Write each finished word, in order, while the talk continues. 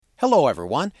Hello,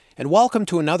 everyone, and welcome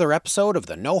to another episode of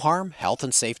the No Harm Health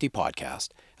and Safety Podcast.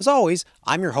 As always,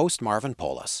 I'm your host, Marvin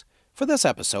Polis. For this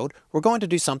episode, we're going to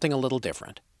do something a little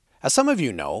different. As some of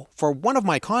you know, for one of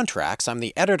my contracts, I'm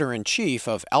the editor-in-chief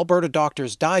of Alberta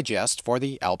Doctors Digest for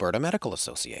the Alberta Medical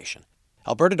Association.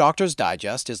 Alberta Doctors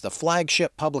Digest is the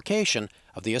flagship publication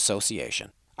of the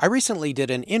association. I recently did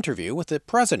an interview with the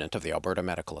president of the Alberta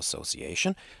Medical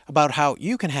Association about how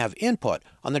you can have input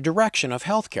on the direction of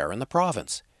healthcare in the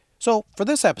province. So, for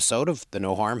this episode of the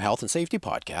No Harm Health and Safety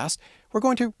Podcast, we're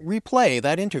going to replay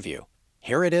that interview.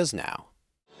 Here it is now.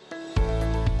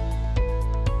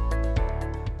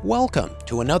 Welcome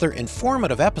to another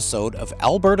informative episode of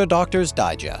Alberta Doctors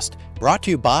Digest, brought to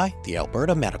you by the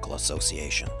Alberta Medical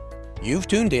Association. You've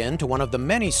tuned in to one of the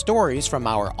many stories from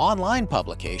our online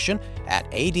publication at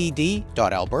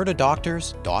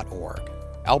add.albertadoctors.org.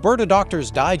 Alberta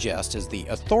Doctors Digest is the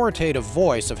authoritative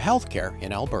voice of healthcare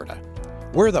in Alberta.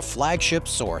 We're the flagship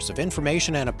source of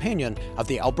information and opinion of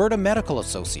the Alberta Medical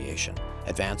Association,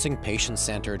 advancing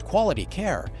patient-centered quality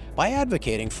care by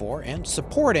advocating for and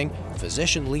supporting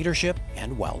physician leadership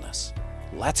and wellness.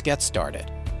 Let's get started.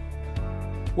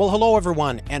 Well, hello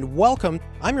everyone, and welcome.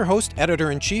 I'm your host,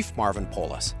 Editor-in-Chief Marvin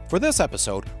Polis. For this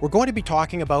episode, we're going to be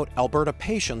talking about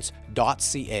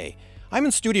albertapatients.ca. I'm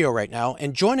in studio right now,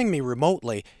 and joining me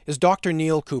remotely is Dr.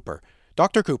 Neil Cooper.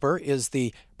 Dr. Cooper is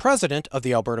the president of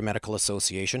the Alberta Medical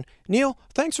Association. Neil,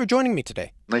 thanks for joining me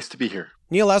today. Nice to be here.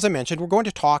 Neil, as I mentioned, we're going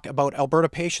to talk about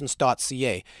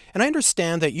albertapatients.ca, and I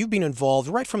understand that you've been involved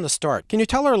right from the start. Can you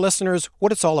tell our listeners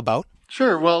what it's all about?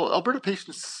 Sure. Well,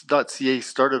 albertapatients.ca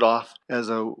started off as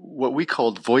what we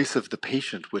called Voice of the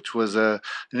Patient, which was an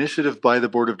initiative by the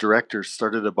board of directors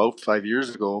started about 5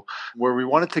 years ago, where we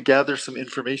wanted to gather some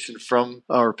information from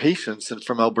our patients and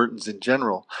from Albertans in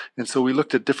general. And so we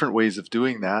looked at different ways of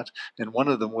doing that. And one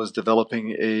of them was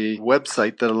developing a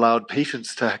website that allowed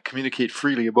patients to communicate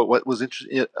freely about what was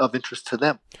of interest to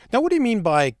them. Now, what do you mean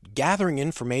by gathering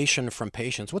information from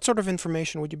patients? What sort of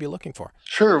information would you be looking for?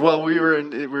 Sure. Well, we've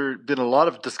been a lot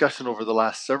of discussion over the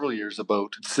last several years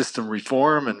about system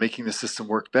reform and making the system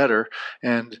work better.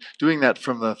 And doing that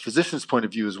from a physician's point of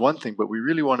view is one thing, but we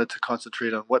really wanted to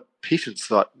concentrate on what patients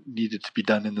thought needed to be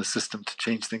done in the system to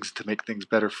change things, to make things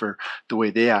better for the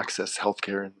way they access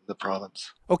healthcare in the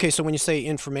province. Okay, so when you say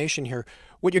information here,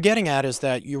 what you're getting at is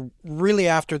that you're really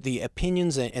after the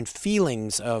opinions and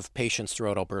feelings of patients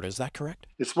throughout Alberta. Is that correct?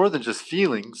 It's more than just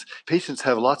feelings. Patients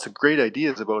have lots of great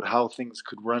ideas about how things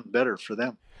could run better for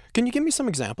them. Can you give me some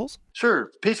examples?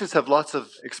 Sure. Patients have lots of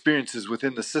experiences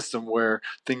within the system where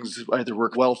things either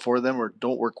work well for them or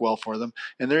don't work well for them,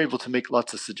 and they're able to make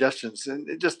lots of suggestions,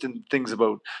 and just in things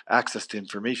about access to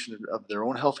information of their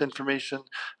own health information,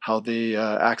 how they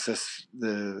access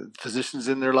the physicians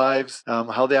in their lives,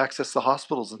 how they access the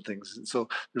hospitals and things. And so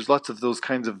there's lots of those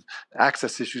kinds of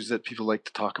access issues that people like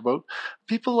to talk about.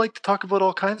 People like to talk about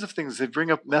all kinds of things. They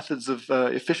bring up methods of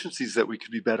efficiencies that we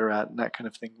could be better at, and that kind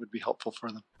of thing would be helpful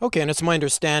for them. Okay, and it's my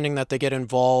understanding that they get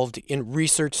involved in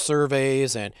research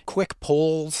surveys and quick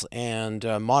polls and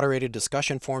moderated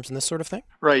discussion forums and this sort of thing?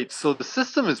 Right. So the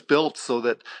system is built so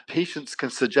that patients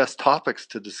can suggest topics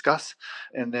to discuss,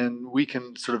 and then we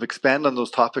can sort of expand on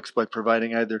those topics by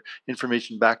providing either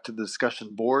information back to the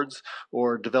discussion boards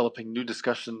or developing new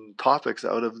discussion topics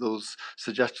out of those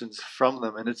suggestions from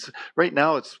them. And right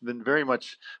now it's been very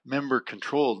much member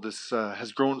controlled. This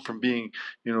has grown from being,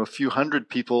 a few hundred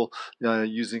people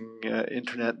using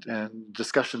internet and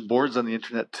discussion boards on the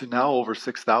internet to now over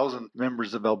 6,000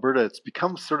 members of Alberta. It's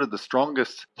become sort of the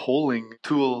strongest polling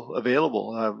tool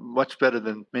available, much better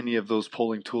than many of those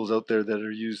polling tools out there that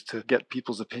are used to get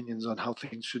people's opinions on how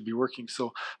things should be working.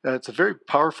 So it's a very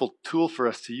powerful tool for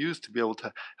us to use to be able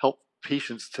to help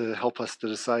patients to help us to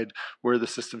decide where the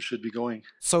system should be going.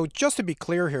 So just to be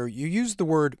clear here, you use the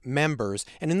word members,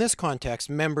 and in this context,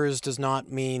 members does not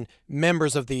mean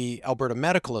members of the Alberta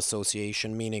Medical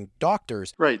Association, meaning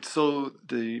doctors. Right. So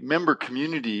the member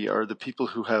community are the people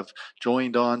who have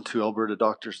joined on to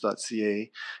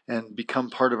albertadoctors.ca and become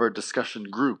part of our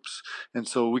discussion groups. And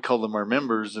so we call them our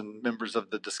members and members of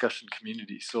the discussion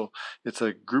community. So it's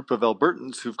a group of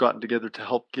Albertans who've gotten together to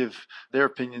help give their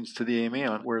opinions to the AMA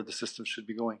on where the system should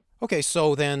be going. Okay,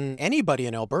 so then anybody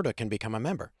in Alberta can become a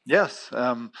member. Yes.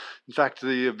 In fact,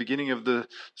 the beginning of the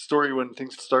story when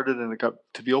things started and it got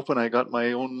to be open, I got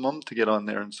my own mom to get on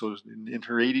there. And so in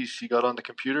her 80s, she got on the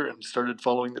computer and started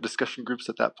following the discussion groups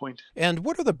at that point. And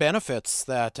what are the benefits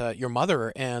that your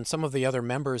mother and some of the other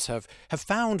members have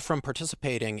found from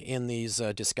participating in these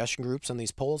discussion groups and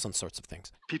these polls and sorts of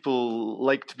things? People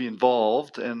like to be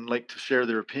involved and like to share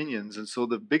their opinions. And so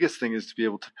the biggest thing is to be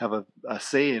able to have a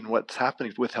say in what's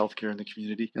happening with healthcare healthcare in the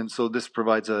community. And so this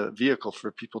provides a vehicle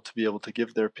for people to be able to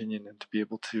give their opinion and to be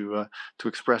able to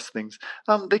express things.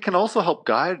 They can also help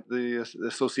guide the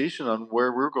association on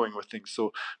where we're going with things.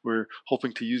 So we're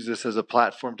hoping to use this as a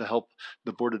platform to help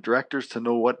the board of directors to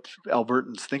know what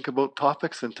Albertans think about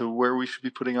topics and to where we should be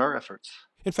putting our efforts.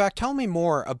 In fact, tell me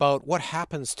more about what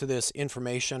happens to this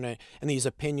information and these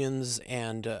opinions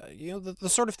and the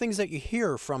sort of things that you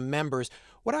hear from members.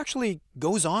 What actually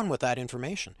goes on with that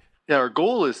information? Yeah, our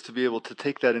goal is to be able to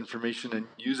take that information and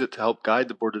use it to help guide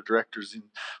the board of directors in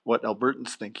what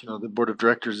Albertans think. The board of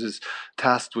directors is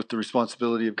tasked with the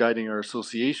responsibility of guiding our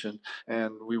association,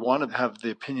 and we want to have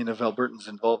the opinion of Albertans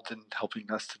involved in helping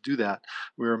us to do that.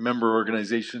 We're a member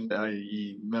organization,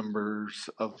 i.e. members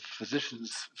of physician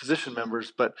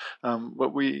members, but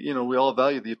we all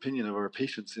value the opinion of our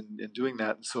patients in doing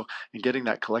that. And so in getting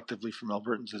that collectively from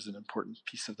Albertans is an important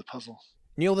piece of the puzzle.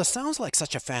 Neil, this sounds like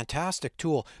such a fantastic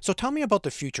tool. So tell me about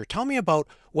the future. Tell me about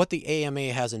what the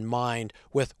AMA has in mind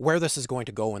with where this is going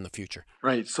to go in the future.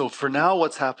 Right. So for now,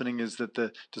 what's happening is that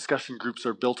the discussion groups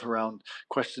are built around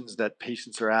questions that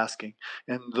patients are asking.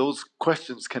 And those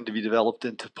questions can be developed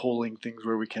into polling things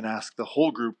where we can ask the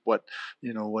whole group what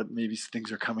maybe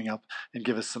things are coming up and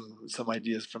give us some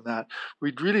ideas from that.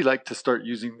 We'd really like to start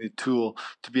using the tool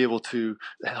to be able to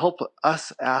help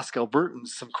us ask Albertans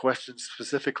some questions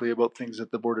specifically about things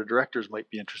that the board of directors might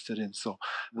be interested in. So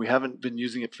we haven't been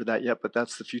using it for that yet, but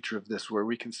that's the future of this, where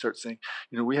we can start saying,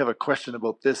 we have a question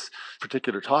about this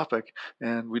particular topic,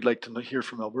 and we'd like to hear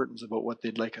from Albertans about what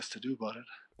they'd like us to do about it.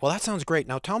 Well, that sounds great.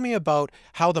 Now tell me about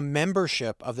how the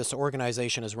membership of this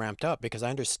organization is ramped up, because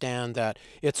I understand that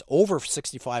it's over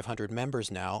 6,500 members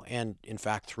now, and in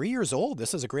fact, 3 years old.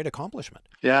 This is a great accomplishment.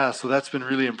 Yeah, so that's been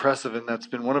really impressive, and that's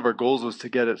been one of our goals, was to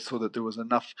get it so that there was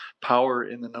enough power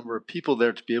in the number of people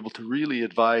there to be able to really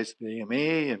advise the AMA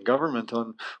and government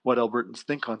on what Albertans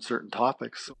think on certain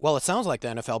topics. Well, it sounds like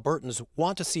then if Albertans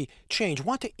want to see change,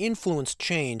 want to influence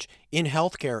change in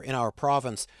healthcare in our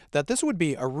province, that this would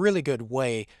be a really good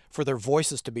way for their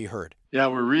voices to be heard. Yeah,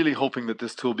 we're really hoping that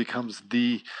this tool becomes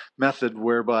the method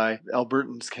whereby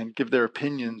Albertans can give their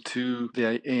opinion to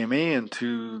the AMA and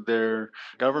to their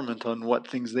government on what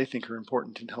things they think are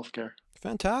important in healthcare.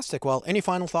 Fantastic. Well, any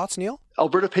final thoughts, Neil?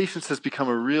 Alberta Patients has become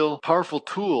a real powerful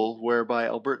tool whereby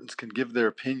Albertans can give their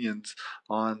opinions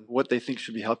on what they think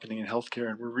should be happening in healthcare,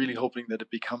 and we're really hoping that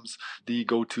it becomes the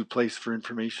go-to place for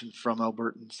information from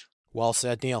Albertans. Well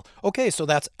said, Neil. Okay, so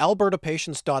that's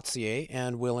albertapatients.ca,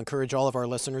 and we'll encourage all of our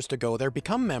listeners to go there,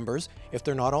 become members if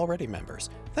they're not already members.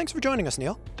 Thanks for joining us,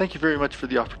 Neil. Thank you very much for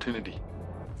the opportunity.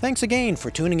 Thanks again for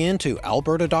tuning in to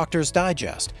Alberta Doctors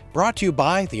Digest, brought to you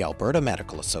by the Alberta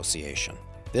Medical Association.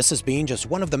 This has been just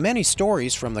one of the many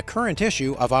stories from the current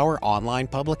issue of our online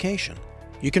publication.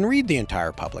 You can read the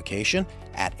entire publication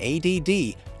at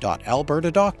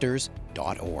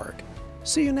add.albertadoctors.org.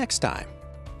 See you next time.